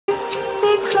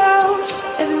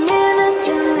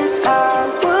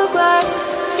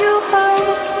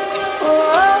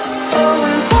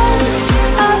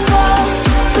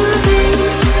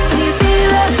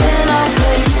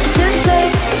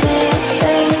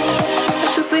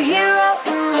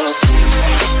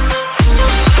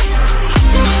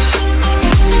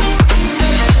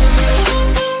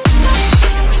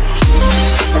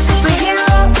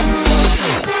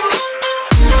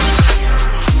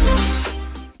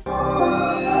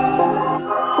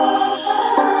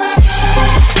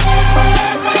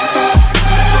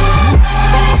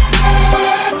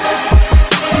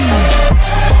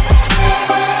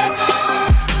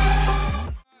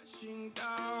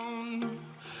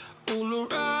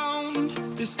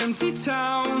this empty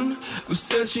town. I'm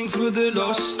searching for the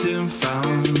lost and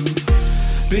found,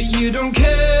 but you don't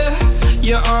care,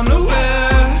 you're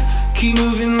unaware. Keep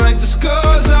moving like the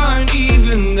scars aren't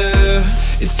even there.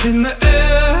 It's in the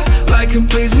air, like a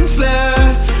blazing flare.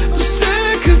 Don't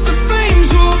stare, cause the flames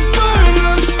will burn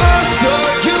us. I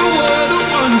thought you were the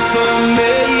one for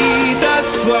me.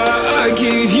 That's why I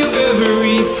gave you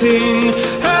everything.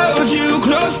 Held you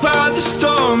close by the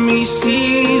stormy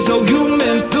seas. Oh, you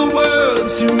meant the world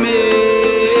to me.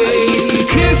 I used to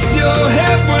kiss your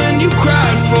head when you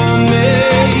cried for me.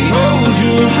 Hold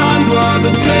your hand while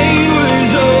the pain was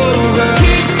over.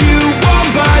 Keep you warm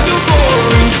by the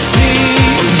roaring sea.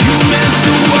 You meant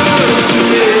the world to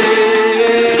me.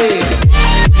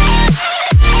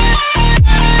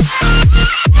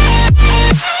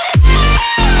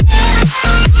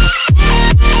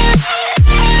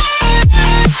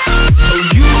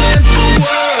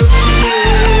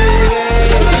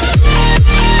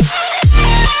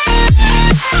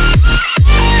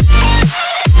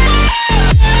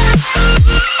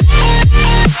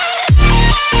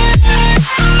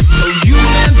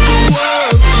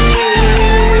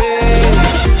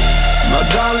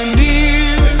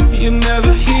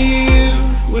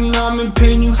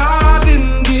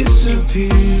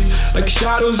 Like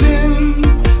shadows in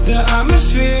the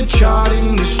atmosphere,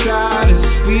 charting the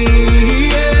stratosphere.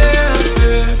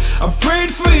 Yeah. I prayed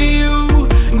for you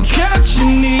and kept you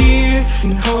near,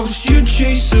 in hopes you'd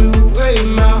chase away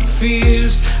my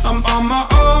fears. I'm on my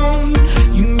own,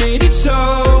 you made it so,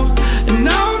 and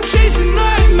now I'm chasing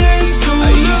nightmares too.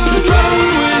 I used to run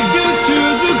with you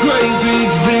through the great big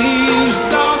leaves,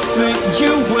 laugh at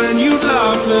you when you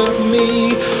laugh at me.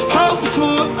 Hope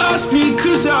for us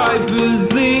because I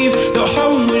believe the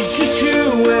home was just you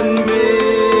and me.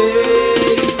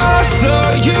 I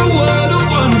thought you were the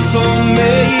one for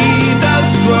me.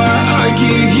 That's why I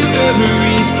gave you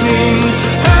everything.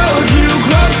 Held you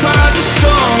close by the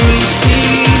stormy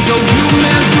seas. Oh, you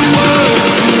meant the world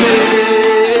to me.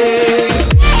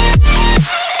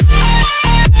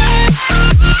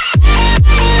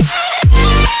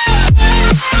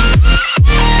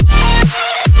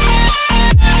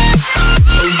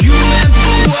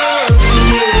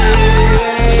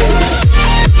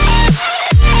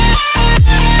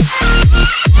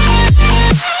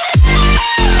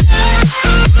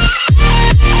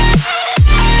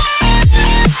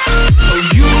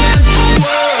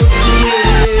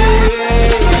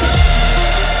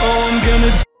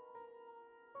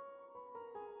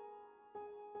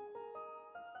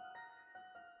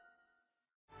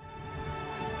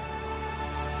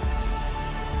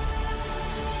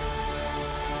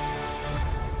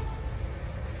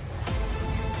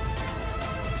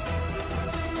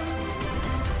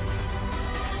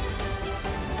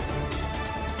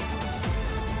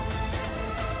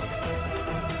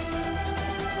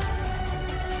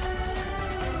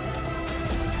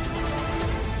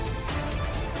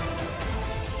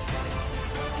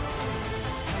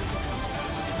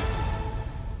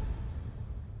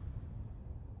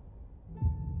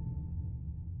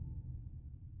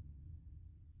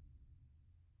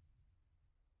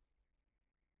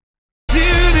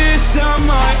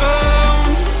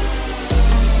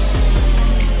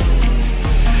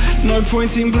 No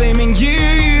point in blaming you,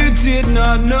 you did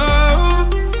not know.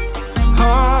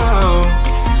 Oh,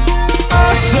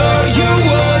 I thought you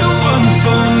were the one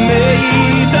for me.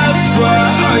 That's why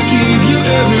I gave you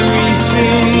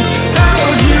everything.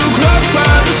 Held you close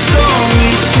by the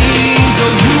stormy seas.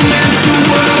 Oh, you meant the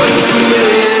world to me.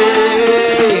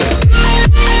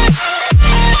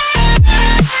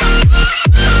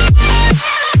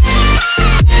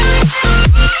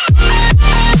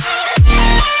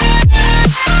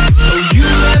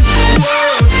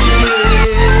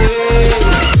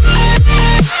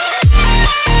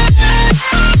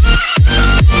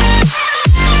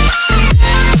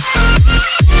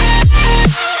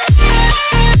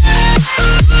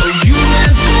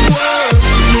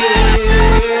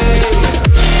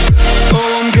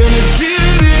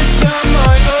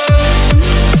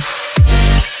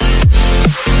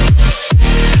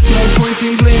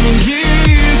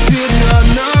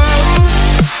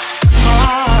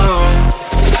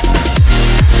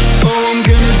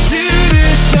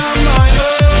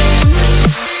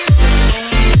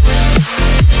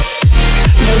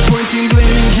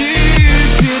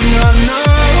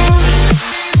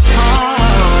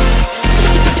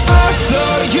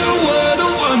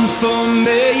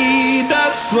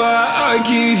 That's why I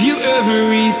gave you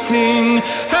everything.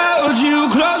 Held you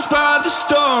close by the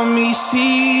stormy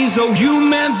seas. Oh, you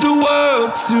meant the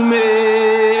world to me.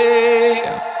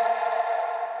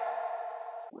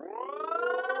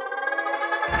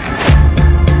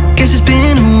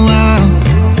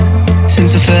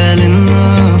 since I fell in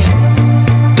love.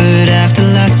 But after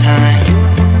last time,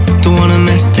 don't wanna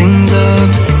mess things up.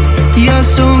 You're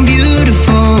so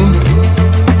beautiful,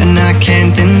 and I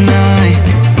can't deny.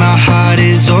 My heart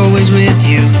is always with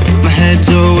you, my head's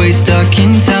always stuck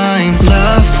in time.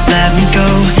 Love, let me go,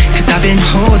 cause I've been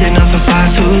holding on for far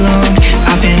too long.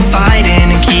 I've been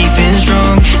fighting and keeping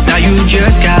strong, now you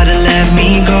just gotta let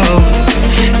me go.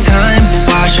 Time,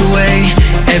 wash away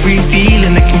every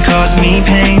feeling that can cause me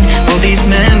pain. All these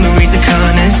memories I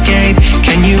can't escape,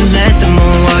 can you let them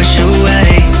all wash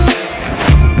away?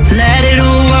 Let it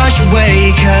all wash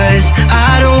away, cause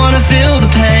I don't wanna feel the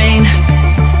pain.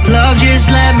 Love, just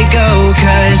let me go,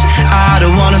 cause I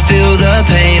don't wanna feel the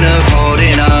pain of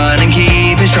holding on and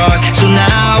keeping strong. So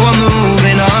now I'm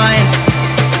moving on,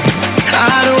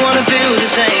 I don't wanna feel the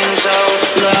same. So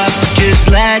love, just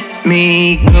let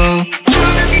me go.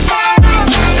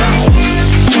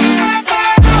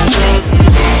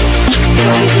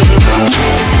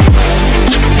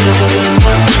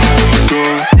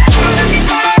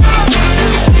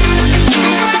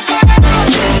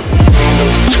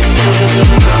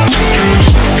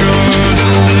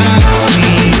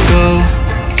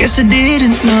 Guess I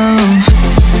didn't know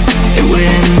it would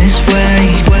end this way.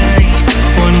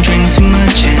 One drink too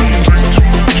much and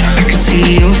I could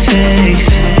see your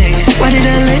face. Why did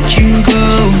I let you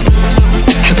go?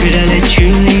 How could I let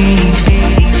you leave?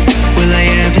 Will I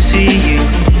ever see you?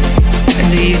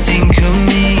 And do you think of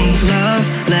me? Love,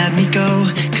 let me go,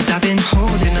 cause I've been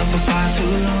holding up for far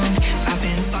too long. I've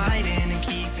been fighting and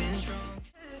keeping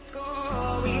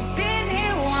strong. We've been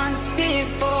here once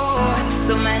before,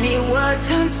 so many words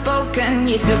unspoken.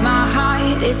 You took my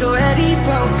heart, it's already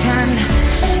broken.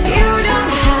 You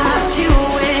don't have to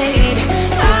wait,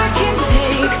 I can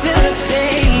take the pain.